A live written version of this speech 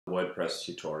WordPress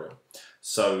tutorial.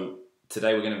 So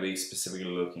today we're going to be specifically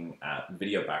looking at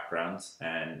video backgrounds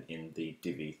and in the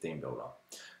Divi theme builder.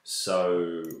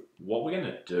 So what we're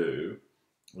going to do,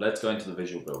 let's go into the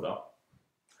visual builder.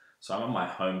 So I'm on my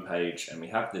home page and we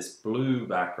have this blue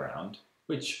background,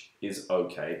 which is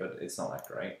okay, but it's not that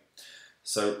great.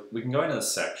 So we can go into the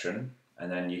section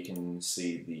and then you can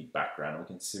see the background. We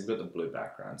can see we've got the blue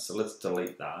background. So let's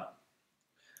delete that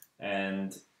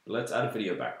and let's add a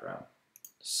video background.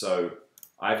 So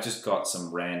I've just got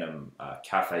some random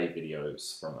cafe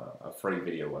videos from a free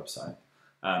video website.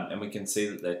 And we can see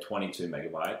that they're 22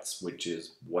 megabytes, which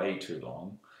is way too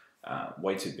long,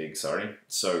 way too big, sorry.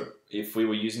 So if we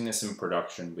were using this in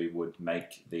production, we would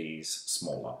make these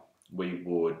smaller. We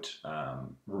would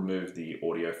remove the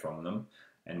audio from them,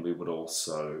 and we'd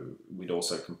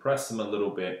also compress them a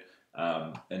little bit,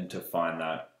 and to find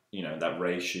that, that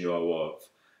ratio of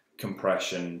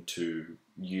compression to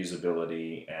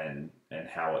usability and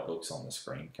how it looks on the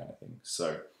screen kind of thing.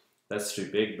 So that's too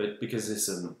big, but because this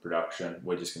isn't production,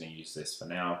 we're just going to use this for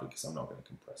now because I'm not going to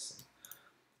compress them.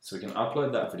 So we can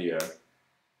upload that video,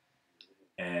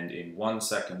 and in 1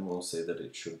 second we'll see that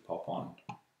it should pop on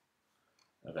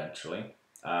eventually.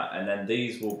 And then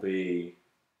these will be,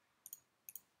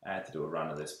 I had to do a run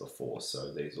of this before,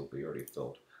 so these will be already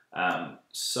filled.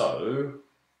 So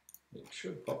it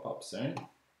should pop up soon.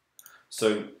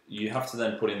 So you have to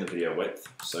then put in the video width.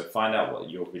 So find out what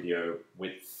your video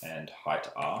width and height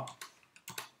are.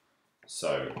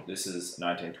 So this is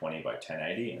 1920 by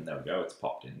 1080, and there we go, it's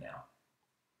popped in now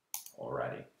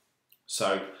already.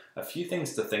 So a few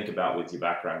things to think about with your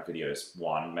background videos.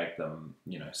 One, make them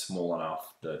small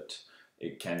enough that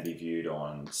it can be viewed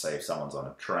on, say, if someone's on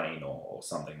a train or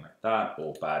something like that,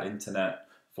 or bad internet.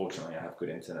 Fortunately, I have good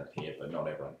internet here, but not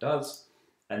everyone does.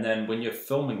 And then when you're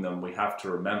filming them, we have to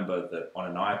remember that on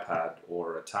an iPad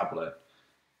or a tablet,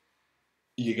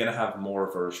 you're going to have more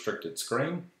of a restricted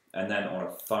screen. And then on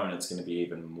a phone, it's going to be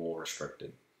even more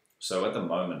restricted. So at the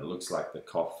moment, it looks like the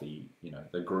coffee,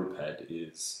 the group head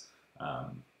is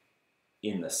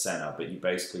in the center, but you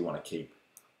basically want to keep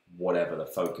whatever the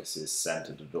focus is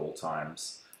centered at all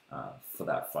times for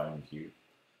that phone view.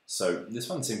 So this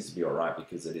one seems to be all right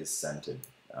because it is centered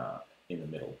in the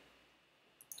middle.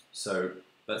 So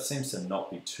that seems to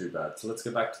not be too bad. So let's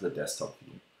go back to the desktop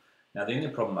view. Now the only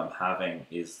problem I'm having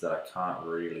is that I can't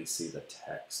really see the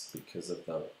text because of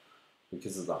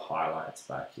the highlights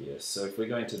back here. So if we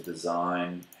go into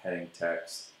design, heading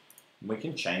text, we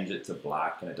can change it to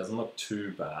black and it doesn't look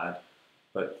too bad,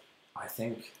 but I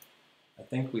think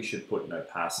we should put an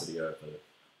opacity over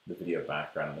the video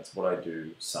background. That's what I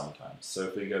do sometimes. So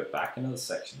if we go back into the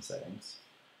section settings,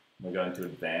 we go into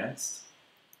advanced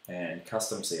and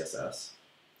custom CSS,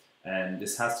 and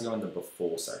this has to go in the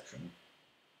before section.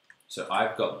 So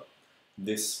I've got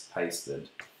this pasted,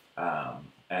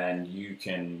 and you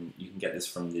can get this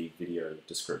from the video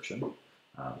description.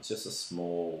 It's just a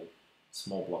small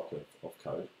block of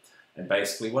code, and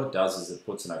basically what it does is it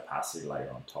puts an opacity layer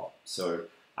on top. So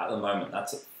at the moment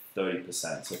that's at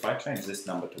 30%. So if I change this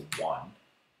number to 1,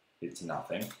 it's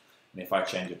nothing. And if I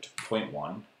change it to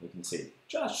 0.1, we can see it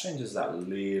just changes that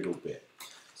little bit.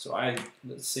 So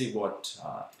let's see what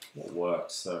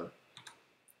works. So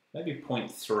maybe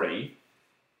 0.3,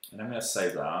 and I'm going to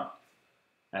save that.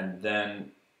 And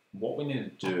then what we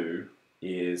need to do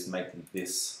is make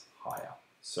this higher.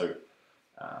 So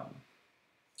let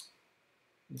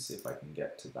me see if I can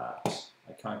get to that.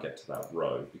 I can't get to that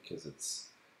row because it's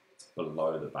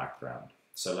below the background.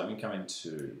 So let me come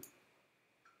into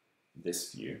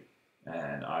this view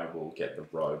and I will get the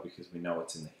row because we know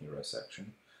it's in the hero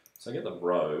section. So I get the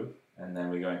row, and then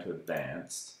we go into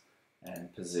advanced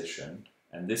and position,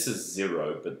 and this is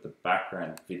 0, but the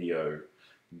background video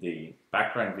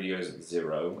is at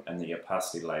 0 and the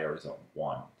opacity layer is at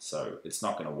 1. So it's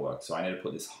not going to work. So I need to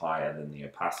put this higher than the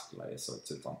opacity layer so it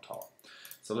sits on top.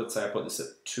 So let's say I put this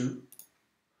at 2,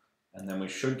 and then we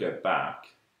should go back,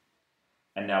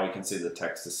 and now we can see the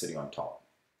text is sitting on top.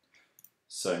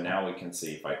 So now we can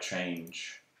see if I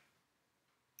change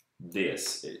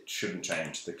this, it shouldn't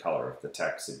change the color of the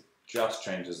text, it just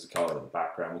changes the color of the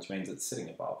background, which means it's sitting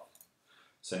above.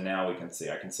 So now we can see,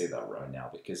 I can see that row now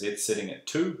because it's sitting at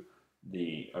 2,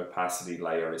 the opacity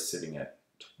layer is sitting at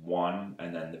 1,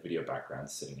 and then the video background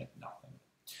is sitting at nothing.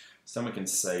 So then we can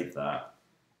save that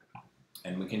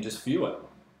and we can just view it.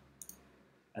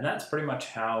 And that's pretty much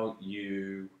how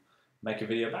you make a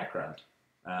video background.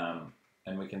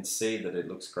 And we can see that it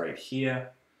looks great here,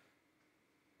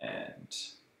 and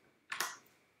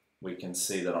we can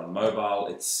see that on mobile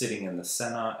it's sitting in the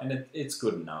center, and it's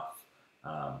good enough.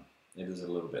 it is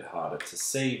a little bit harder to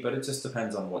see, but it just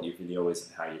depends on what your video is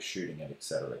and how you're shooting it,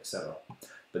 etc., etc.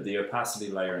 But the opacity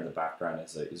layer in the background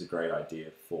is a great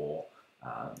idea for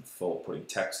putting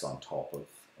text on top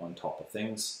of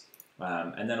things,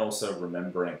 and then also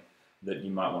remembering that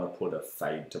you might want to put a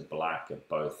fade to black at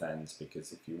both ends,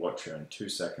 because if you watch here in 2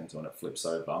 seconds when it flips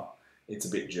over, it's a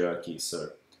bit jerky. So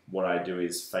what I do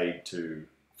is fade to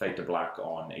black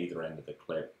on either end of the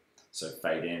clip, so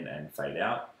fade in and fade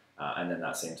out, and then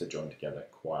that seems to join together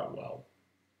quite well.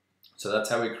 So that's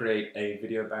how we create a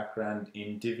video background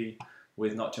in Divi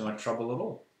with not too much trouble at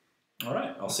all. All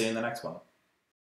right, I'll see you in the next one.